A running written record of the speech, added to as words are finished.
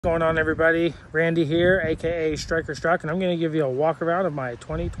What's going on, everybody? Randy here, aka Striker Struck, and I'm going to give you a walk around of my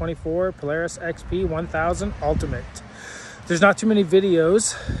 2024 Polaris XP 1000 Ultimate. There's not too many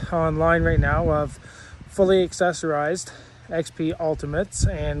videos online right now of fully accessorized XP Ultimates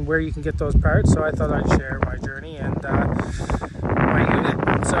and where you can get those parts, so I thought I'd share my journey and my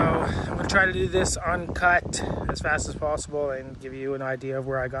unit. So I'm going to try to do this uncut as fast as possible and give you an idea of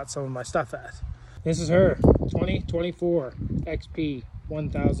where I got some of my stuff at. This is her 2024 XP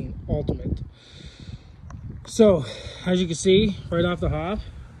 1000 Ultimate. So as you can see right off the hop,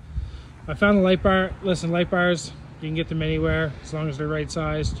 I found a light bar. Listen, light bars, you can get them anywhere as long as they're right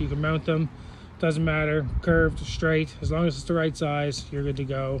sized. You can mount them, doesn't matter, curved, straight, as long as it's the right size, you're good to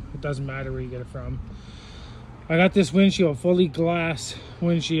go. It doesn't matter where you get it from. I got this windshield, fully glass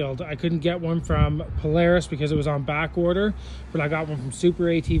windshield. I couldn't get one from Polaris because it was on back order, but I got one from Super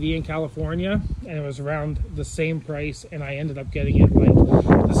ATV in California, and it was around the same price, and I ended up getting it like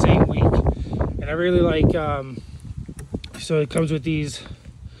the same week. And I really like, so it comes with these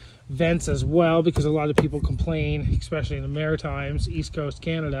vents as well, because a lot of people complain, especially in the Maritimes, East Coast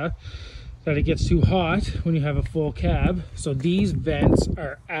Canada, that it gets too hot when you have a full cab. So these vents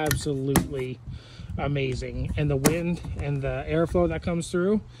are absolutely amazing, and the wind and the airflow that comes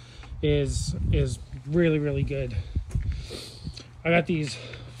through is really good. I got these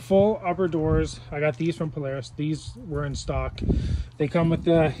full upper doors. I got these from Polaris. These were in stock. They come with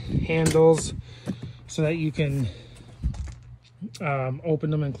the handles so that you can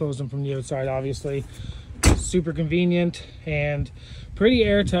open them and close them from the outside, obviously. Super convenient and pretty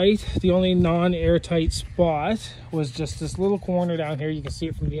airtight. The only non-airtight spot was just this little corner down here. You can see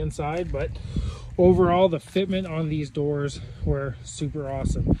it from the inside, but overall the fitment on these doors were super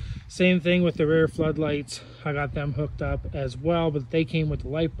awesome. Same thing with the rear floodlights. I got them hooked up as well, but they came with the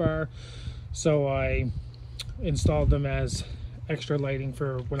light bar, so I installed them as extra lighting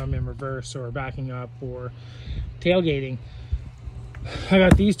for when I'm in reverse or backing up or tailgating. I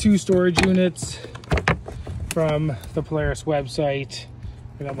got these two storage units from the Polaris website.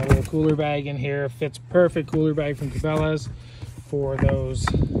 I got my little cooler bag in here. Fits perfect. Cooler bag from Cabela's for those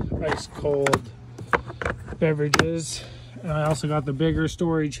ice cold beverages. And I also got the bigger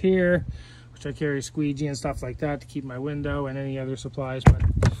storage here, which I carry squeegee and stuff like that to keep my window and any other supplies. But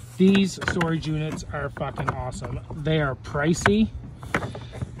these storage units are fucking awesome. They are pricey,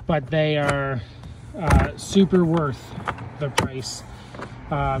 but they are super worth the price.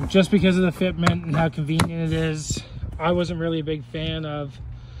 Just because of the fitment and how convenient it is. I wasn't really a big fan of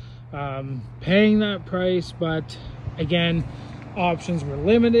paying that price, but again, options were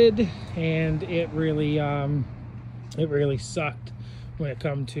limited, and it really sucked when it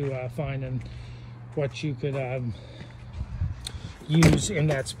come to finding what you could use in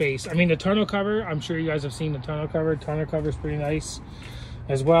that space. I mean, the tonneau cover, I'm sure you guys have seen the tonneau cover. Tonneau cover is pretty nice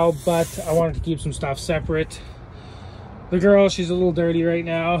as well, but I wanted to keep some stuff separate. The girl, she's a little dirty right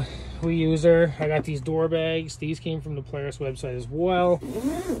now. We use her. I got these door bags. These came from the Polaris website as well.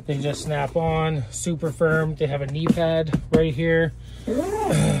 They just snap on, super firm. They have a knee pad right here.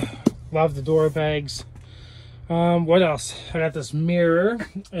 Love the door bags. What else? I got this mirror.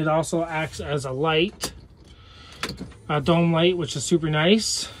 It also acts as a light, a dome light, which is super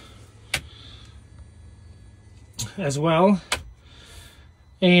nice as well.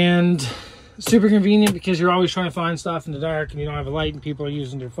 And super convenient because you're always trying to find stuff in the dark and you don't have a light and people are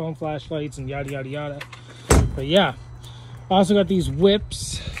using their phone flashlights and yada yada yada. But yeah, also got these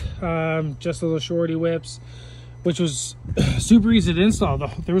whips, just little shorty whips, which was super easy to install.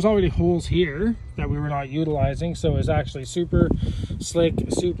 There was already holes here that we were not utilizing, so it was actually super slick,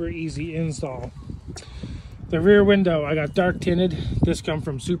 super easy install. The rear window, I got dark tinted. This come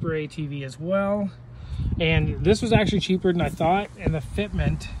from Super ATV as well, and this was actually cheaper than I thought, and the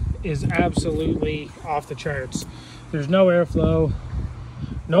fitment is absolutely off the charts. There's no airflow,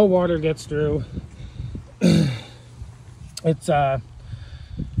 no water gets through. It's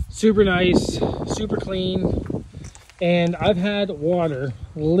super nice, super clean, and I've had water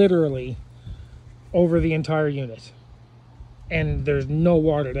literally over the entire unit, and there's no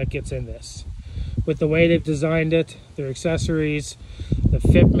water that gets in this. With the way they've designed it, their accessories, the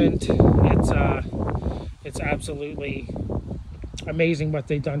fitment, it's absolutely amazing what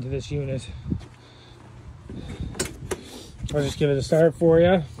they've done to this unit. I'll just give it a start for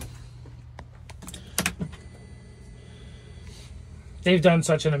you. They've done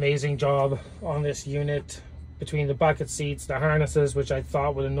such an amazing job on this unit, between the bucket seats, the harnesses, which I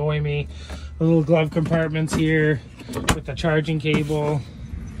thought would annoy me, the little glove compartments here with the charging cable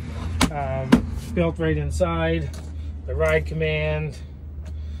built right inside, the ride command,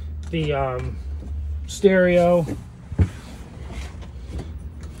 the stereo,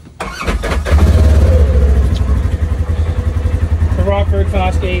 Bird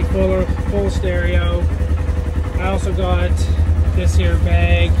Fosgate, full stereo. I also got this here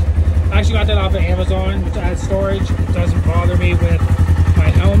bag. I actually got that off of Amazon, which adds storage. It doesn't bother me with my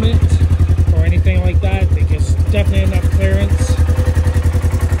helmet or anything like that. They just definitely enough clearance.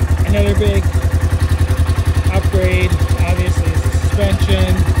 Another big upgrade, obviously, is the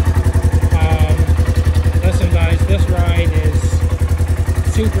suspension. Listen, guys, this ride is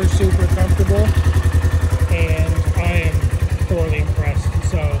super comfortable, and I am thoroughly impressed.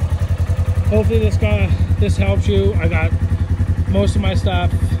 So hopefully this helps you. I got most of my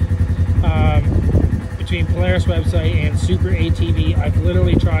stuff between Polaris website and Super ATV. I've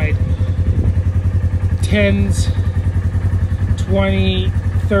literally tried 10s, 20,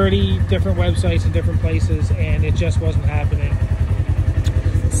 30 different websites in different places, and it just wasn't happening.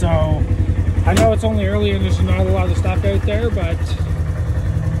 So I know it's only early and there's not a lot of stuff out there, but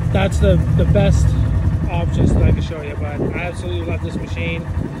that's the best options that I can show you. But I absolutely love this machine,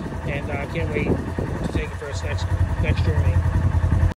 and I can't wait to take it for its next journey.